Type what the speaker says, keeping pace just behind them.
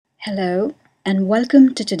Hello, and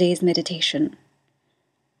welcome to today's meditation.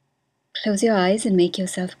 Close your eyes and make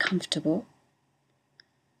yourself comfortable.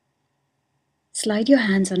 Slide your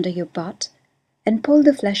hands under your butt and pull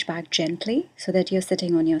the flesh back gently so that you're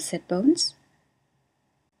sitting on your sit bones.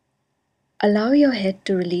 Allow your head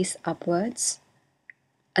to release upwards.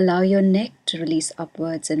 Allow your neck to release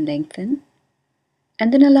upwards and lengthen.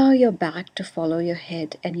 And then allow your back to follow your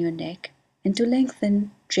head and your neck and to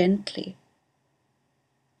lengthen gently.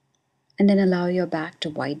 And then allow your back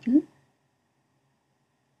to widen.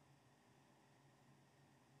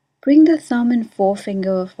 Bring the thumb and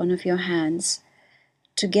forefinger of one of your hands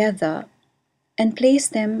together and place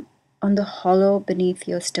them on the hollow beneath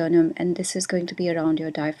your sternum, and this is going to be around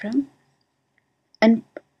your diaphragm. And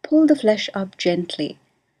pull the flesh up gently.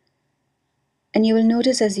 And you will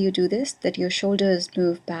notice as you do this that your shoulders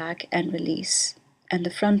move back and release, and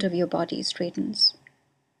the front of your body straightens.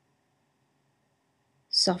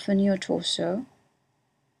 Soften your torso,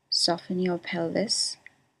 soften your pelvis,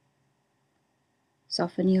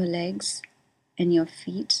 soften your legs and your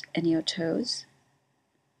feet and your toes.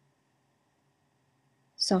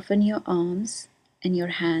 Soften your arms and your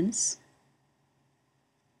hands.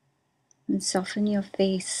 And soften your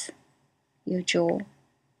face, your jaw,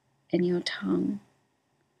 and your tongue.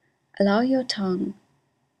 Allow your tongue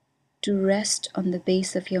to rest on the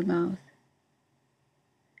base of your mouth.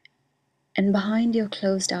 And behind your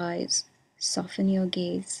closed eyes, soften your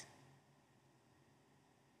gaze.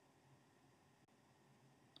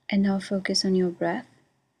 And now focus on your breath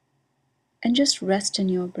and just rest in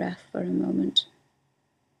your breath for a moment.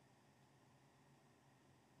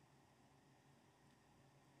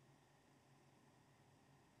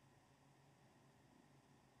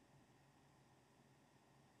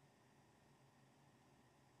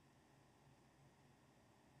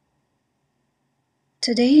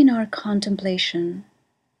 Today in our contemplation,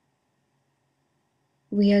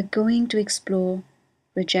 we are going to explore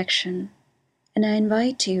rejection, and I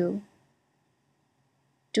invite you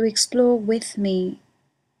to explore with me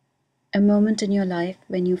a moment in your life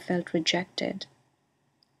when you felt rejected.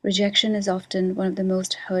 Rejection is often one of the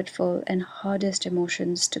most hurtful and hardest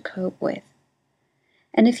emotions to cope with.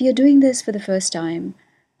 And if you're doing this for the first time,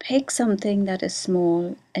 pick something that is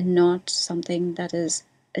small and not something that is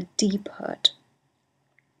a deep hurt.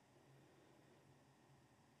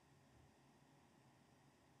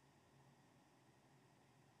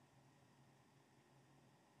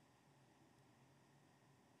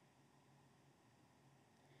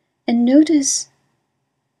 And notice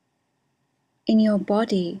in your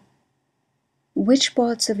body which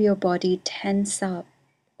parts of your body tense up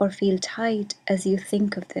or feel tight as you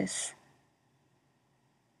think of this.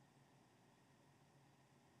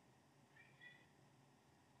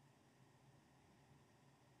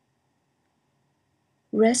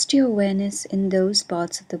 Rest your awareness in those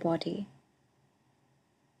parts of the body.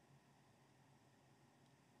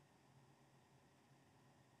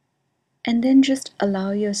 And then just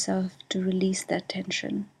allow yourself to release that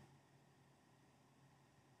tension.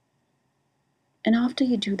 And after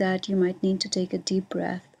you do that, you might need to take a deep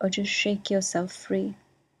breath or just shake yourself free.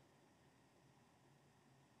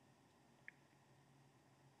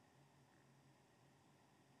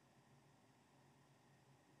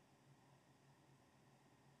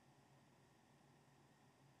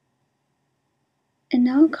 And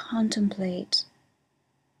now contemplate,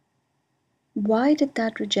 why did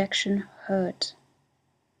that rejection hurt?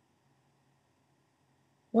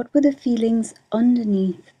 What were the feelings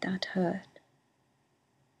underneath that hurt?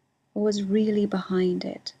 What was really behind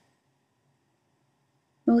it?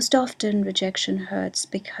 Most often, rejection hurts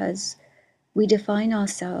because we define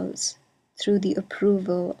ourselves through the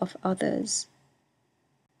approval of others.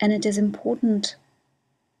 And it is important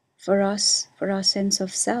for us, for our sense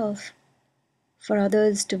of self, for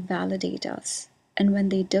others to validate us. And when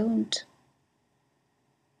they don't,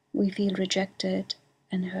 we feel rejected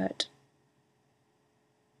and hurt.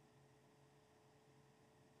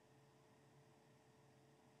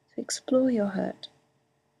 So explore your hurt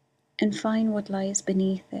and find what lies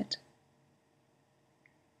beneath it.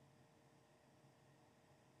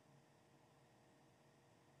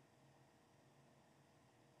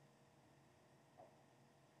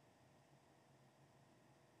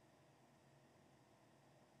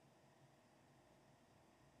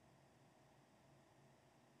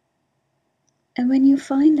 And when you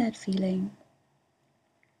find that feeling,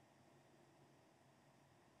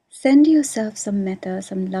 send yourself some metta,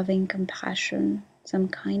 some loving compassion, some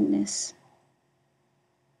kindness.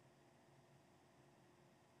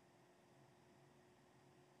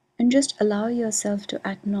 And just allow yourself to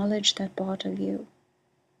acknowledge that part of you.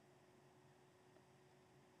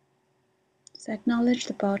 So acknowledge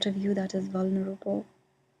the part of you that is vulnerable.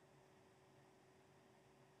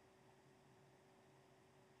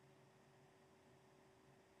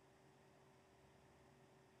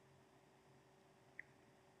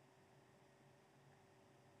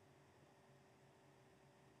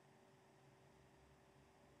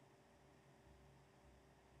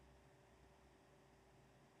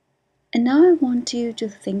 And now I want you to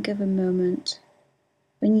think of a moment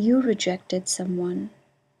when you rejected someone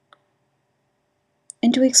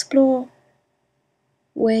and to explore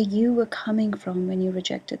where you were coming from when you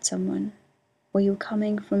rejected someone. Were you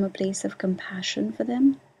coming from a place of compassion for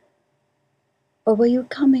them? Or were you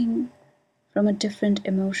coming from a different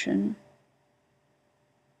emotion?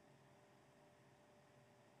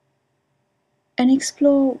 And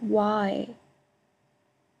explore why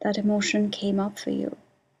that emotion came up for you.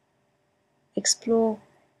 Explore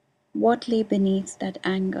what lay beneath that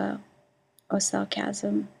anger or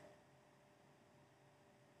sarcasm.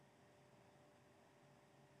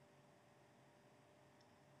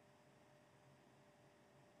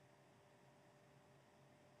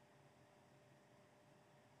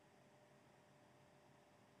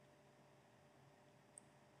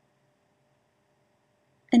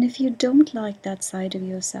 And if you don't like that side of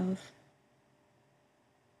yourself,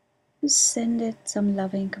 just send it some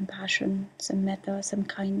loving compassion, some metta, some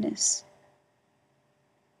kindness.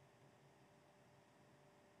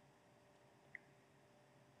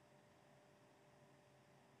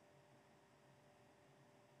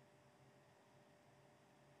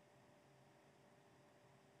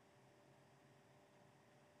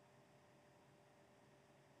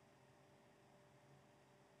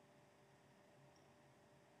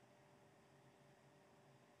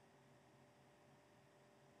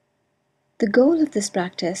 The goal of this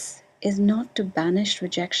practice is not to banish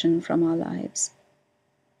rejection from our lives,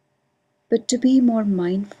 but to be more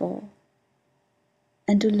mindful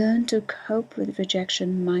and to learn to cope with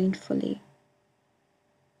rejection mindfully.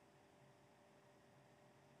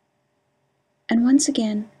 And once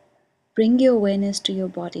again, bring your awareness to your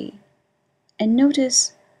body and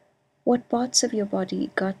notice what parts of your body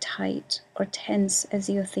got tight or tense as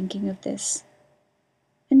you're thinking of this.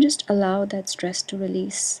 And just allow that stress to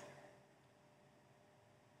release.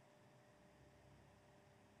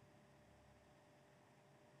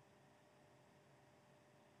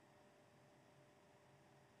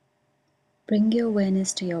 Bring your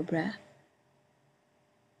awareness to your breath.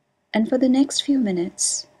 And for the next few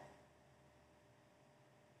minutes,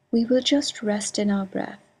 we will just rest in our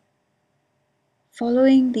breath,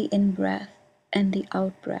 following the in-breath and the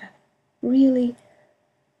out-breath, really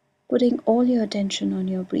putting all your attention on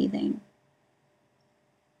your breathing.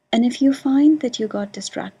 And if you find that you got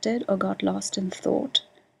distracted or got lost in thought,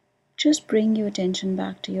 just bring your attention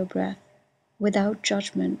back to your breath without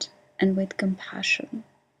judgment and with compassion.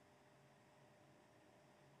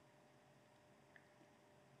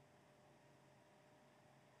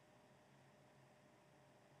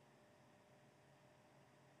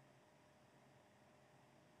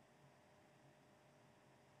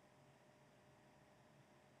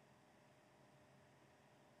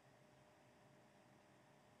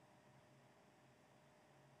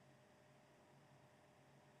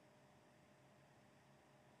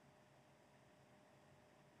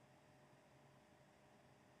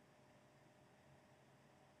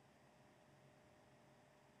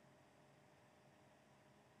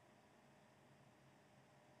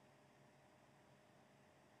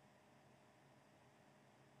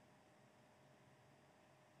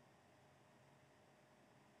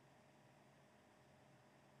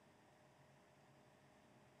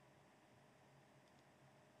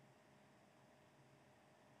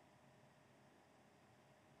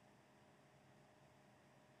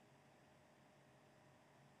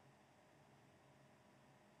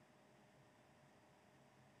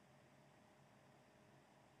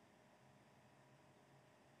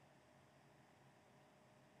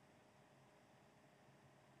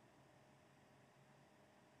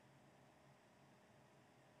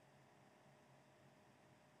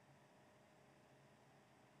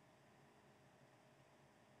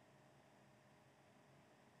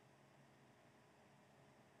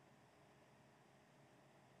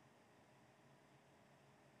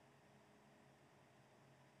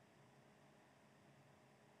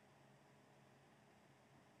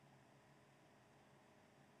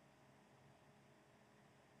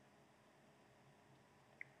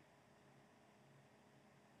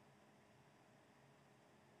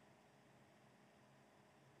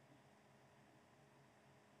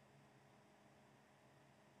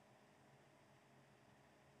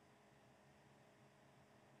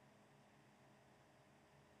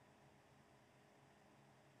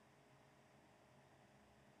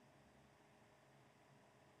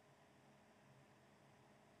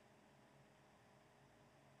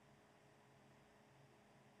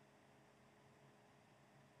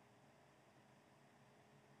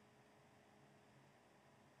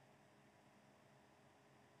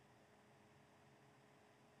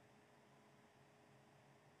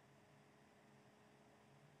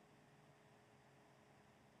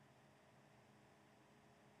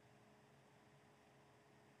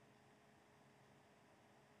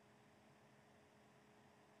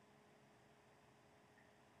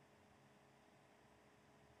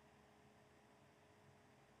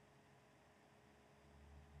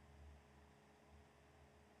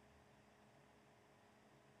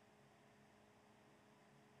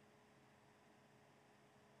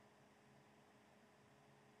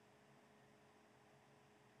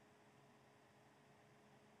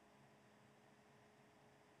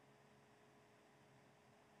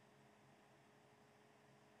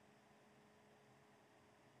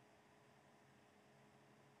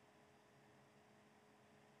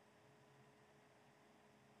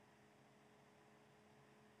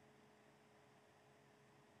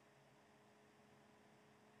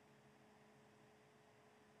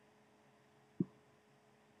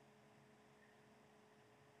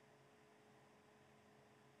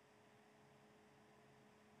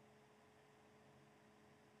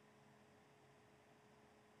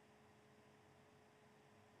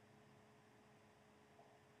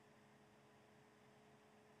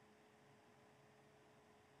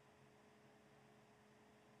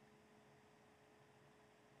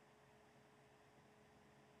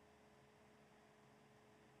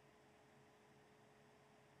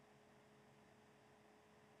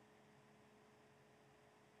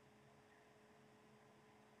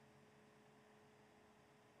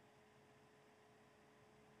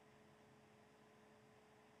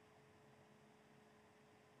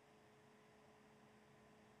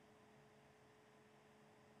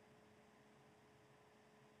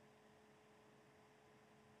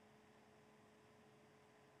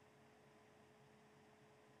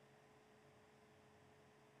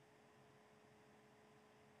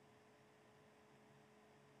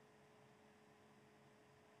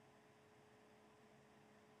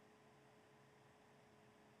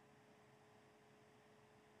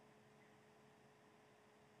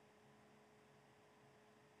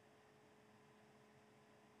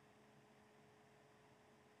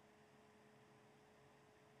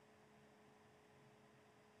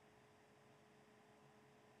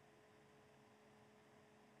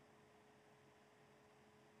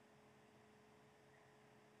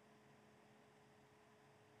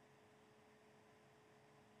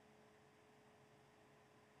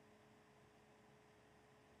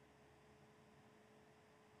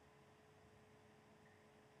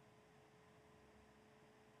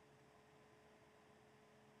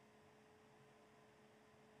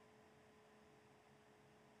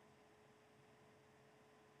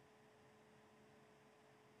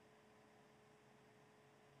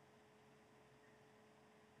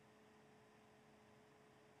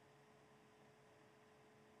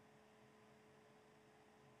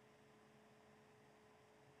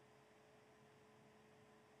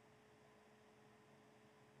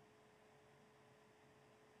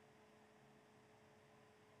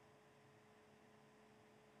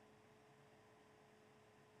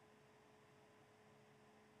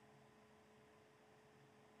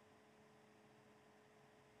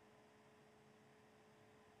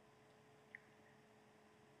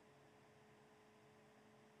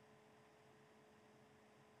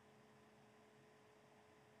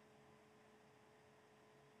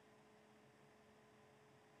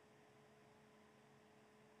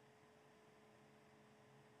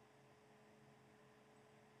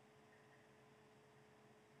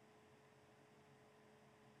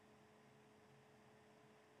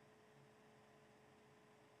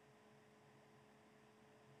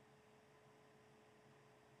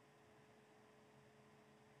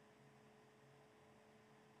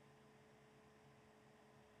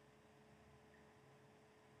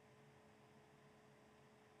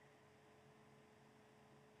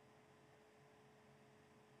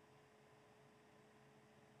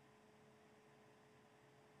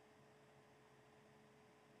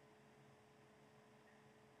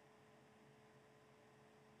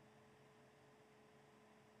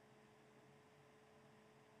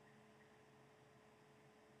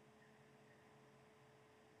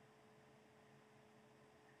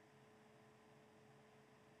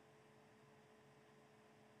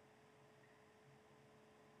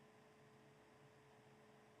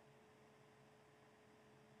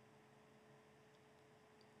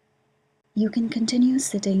 You can continue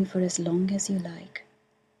sitting for as long as you like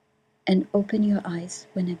and open your eyes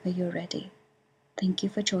whenever you're ready. Thank you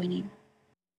for joining.